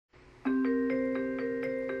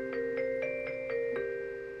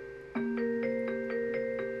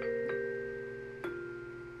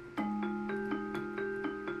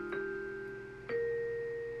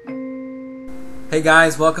Hey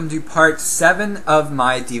guys, welcome to part 7 of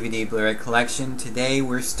my DVD Blu-ray collection. Today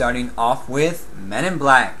we're starting off with Men in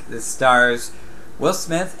Black. This stars Will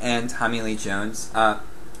Smith and Tommy Lee Jones.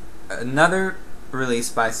 Another release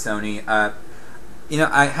by Sony.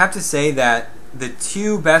 I have to say that the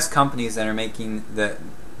two best companies that are making the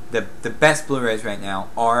best Blu-rays right now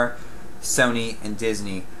are Sony and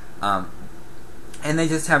Disney. And they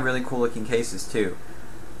just have really cool looking cases too.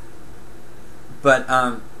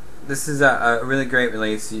 But this is a really great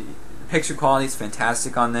release. Picture quality is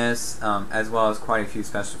fantastic on this, as well as quite a few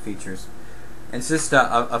special features. It's just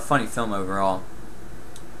a funny film overall.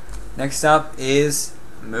 Next up is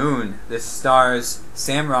Moon. This stars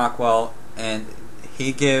Sam Rockwell, and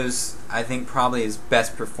he gives, I think, probably his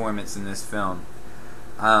best performance in this film.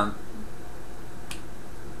 I'm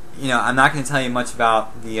not going to tell you much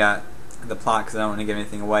about the plot because I don't want to give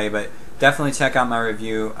anything away, but definitely check out my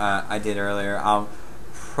review I did earlier. I'll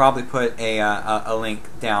probably put a link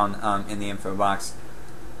down in the info box.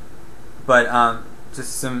 But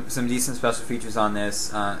just some decent special features on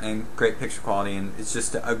this, and great picture quality, and it's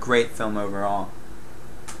just a great film overall.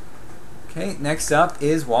 Okay, next up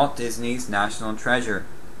is Walt Disney's National Treasure.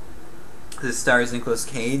 This stars Nicolas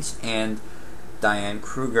Cage and Diane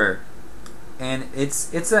Kruger, and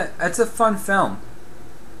it's a fun film.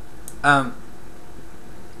 Of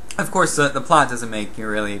course, the plot doesn't make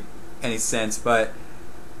really any sense, but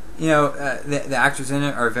the actors in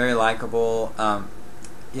it are very likable.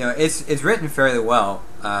 It's written fairly well,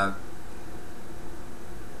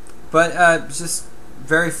 but it's just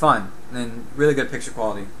very fun and really good picture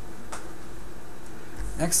quality.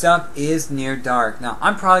 Next up is Near Dark. Now,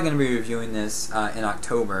 I'm probably going to be reviewing this in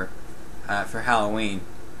October for Halloween,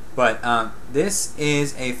 but this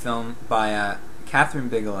is a film by Catherine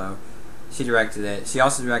Bigelow. She directed it. She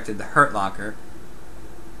also directed The Hurt Locker.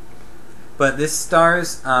 But this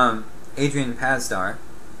stars Adrian Pasdar,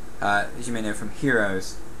 as you may know from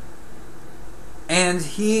Heroes. And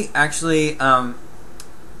he actually, one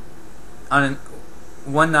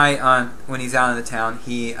night when he's out in the town,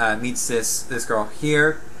 he meets this girl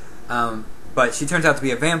here, but she turns out to be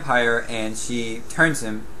a vampire, and she turns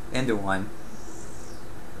him into one.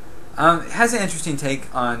 It has an interesting take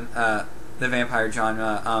on the vampire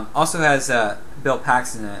genre. Also has Bill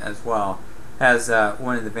Paxton in it as well, as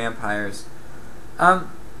one of the vampires.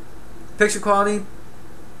 Picture quality,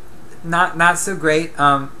 not so great.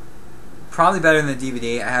 Probably better than the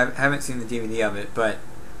DVD. I haven't seen the DVD of it, but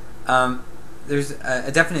there's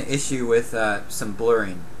a definite issue with some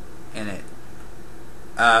blurring in it.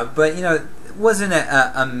 But it wasn't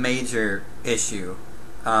a major issue,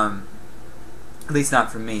 at least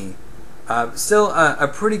not for me. Still a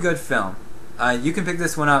pretty good film. You can pick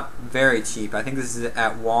this one up very cheap. I think this is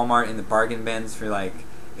at Walmart in the bargain bins for like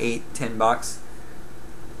 $8-10.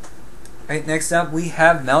 Alright, next up we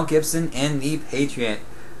have Mel Gibson in The Patriot.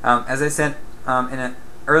 As I said in an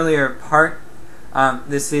earlier part,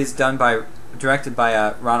 this is directed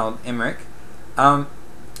by Ronald Emmerich, and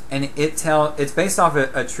it's based off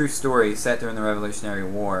a true story set during the Revolutionary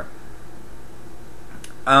War.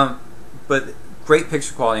 But great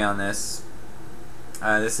picture quality on this.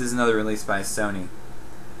 This is another release by Sony.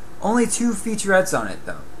 Only 2 featurettes on it,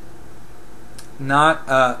 though. Not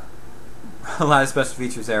a lot of special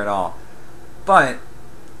features there at all. But,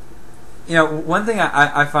 one thing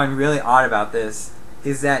I find really odd about this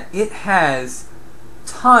is that it has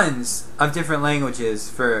tons of different languages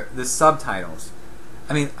for the subtitles.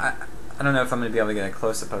 I mean, I don't know if I'm going to be able to get a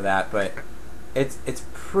close-up of that, but it's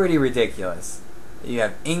pretty ridiculous. You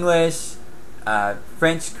have English,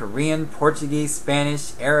 French, Korean, Portuguese,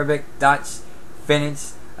 Spanish, Arabic, Dutch,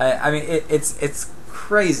 Finnish. I mean, it's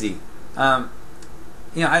crazy.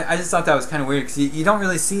 I just thought that was kind of weird because you don't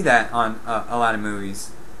really see that on a lot of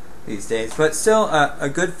movies these days. But still, a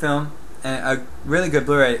good film and a really good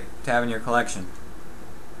Blu-ray to have in your collection.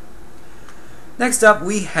 Next up,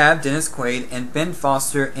 we have Dennis Quaid and Ben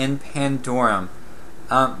Foster in Pandorum.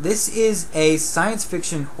 This is a science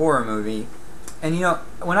fiction horror movie. And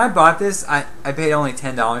when I bought this, I paid only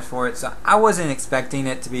 $10 for it, so I wasn't expecting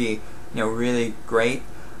it to be really great.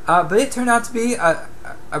 But it turned out to be a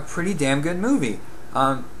pretty damn good movie.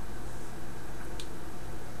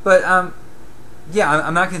 Yeah,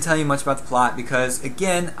 I'm not going to tell you much about the plot because,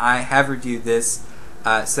 again, I have reviewed this.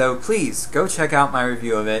 So please go check out my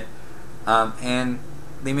review of it, and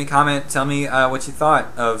leave me a comment. Tell me what you thought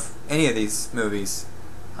of any of these movies.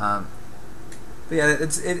 But yeah,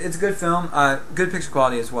 it's a good film, good picture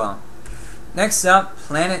quality as well. Next up,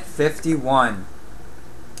 Planet 51.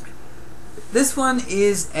 This one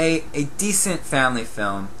is a decent family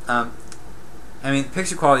film. I mean,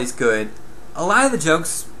 picture quality is good. A lot of the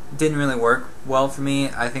jokes didn't really work well for me.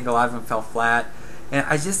 I think a lot of them fell flat, and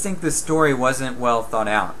I just think the story wasn't well thought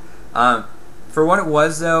out. For what it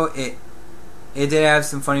was, though, it did have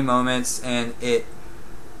some funny moments, and it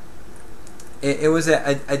was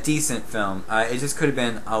a decent film. It just could have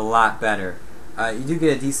been a lot better. You do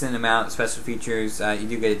get a decent amount of special features. You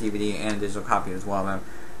do get a DVD and a digital copy as well, though.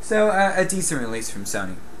 So a decent release from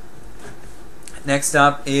Sony. Next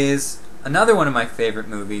up is another one of my favorite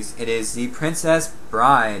movies. It is The Princess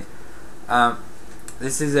Bride.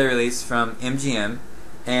 This is a release from MGM,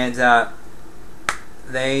 and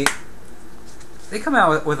they come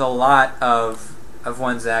out with a lot of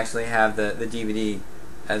ones that actually have the DVD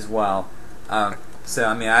as well. So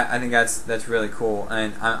I mean, I think that's really cool,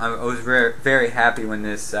 and I was very, very happy when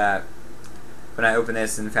this when I opened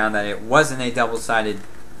this and found that it wasn't a double-sided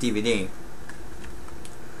DVD.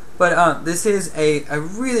 But this is a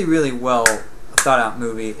really, really well thought out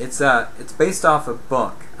movie. It's based off a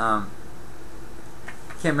book.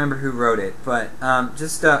 Can't remember who wrote it, but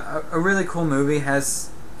just a really cool movie.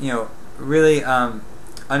 Has, you know, really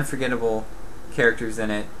unforgettable characters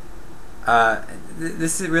in it.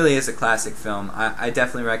 This really is a classic film. I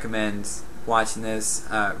definitely recommend watching this.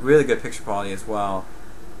 Really good picture quality as well.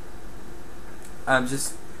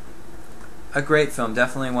 Just a great film.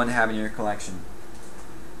 Definitely one to have in your collection.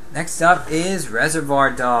 Next up is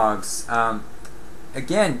Reservoir Dogs.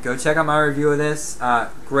 Again, go check out my review of this.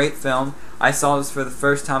 Great film. I saw this for the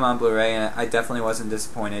first time on Blu-ray, and I definitely wasn't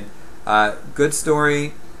disappointed. Good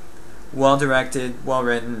story, well directed, well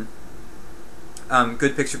written,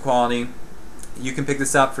 good picture quality. You can pick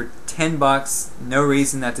this up for $10. No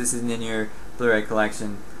reason that this isn't in your Blu-ray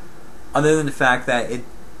collection, other than the fact that it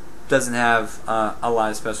doesn't have a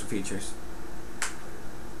lot of special features.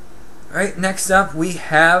 Alright, next up we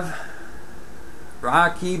have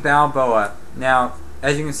Rocky Balboa. Now,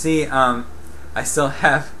 as you can see, I still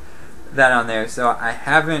have that on there, so I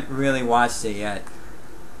haven't really watched it yet.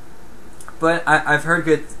 But I've heard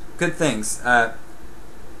good things. Now,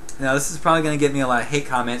 this is probably going to get me a lot of hate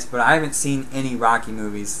comments, but I haven't seen any Rocky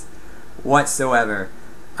movies whatsoever.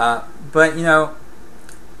 But, you know,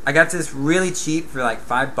 I got this really cheap for like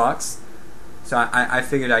 $5, so I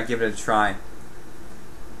figured I'd give it a try.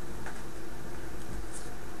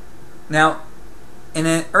 Now, in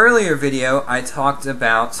an earlier video, I talked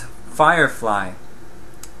about Firefly.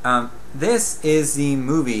 This is the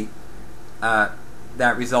movie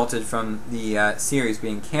that resulted from the series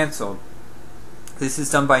being canceled. This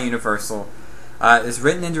is done by Universal. It's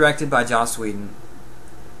written and directed by Joss Whedon.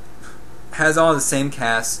 Has all the same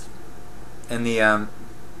cast in the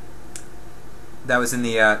that was in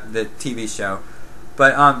the TV show.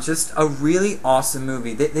 But just a really awesome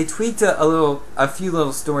movie. They tweaked a few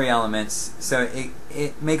little story elements, so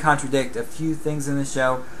it may contradict a few things in the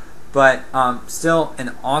show, but still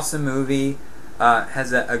an awesome movie.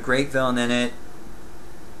 Has a great villain in it.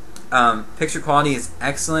 Picture quality is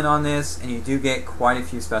excellent on this, and you do get quite a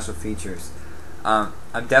few special features. I'm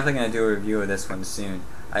definitely going to do a review of this one soon.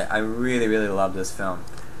 I really, really love this film.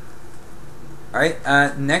 Alright,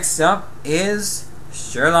 next up is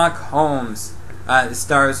Sherlock Holmes. It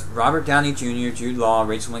stars Robert Downey Jr., Jude Law,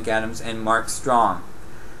 Rachel McAdams, and Mark Strong.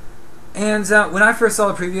 And when I first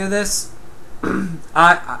saw the preview of this,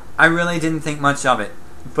 I really didn't think much of it.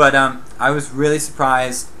 But I was really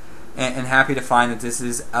surprised and happy to find that this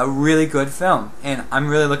is a really good film. And I'm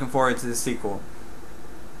really looking forward to the sequel.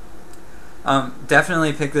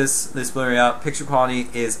 Definitely pick this Blu-ray up. Picture quality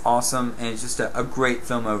is awesome, and it's just a great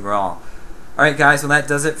film overall. Alright guys, well that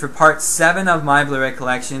does it for part 7 of my Blu-ray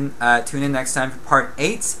collection. Tune in next time for part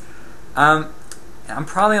 8. I'm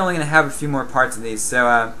probably only going to have a few more parts of these,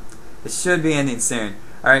 so it should be ending soon.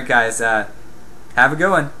 Alright guys, have a good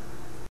one.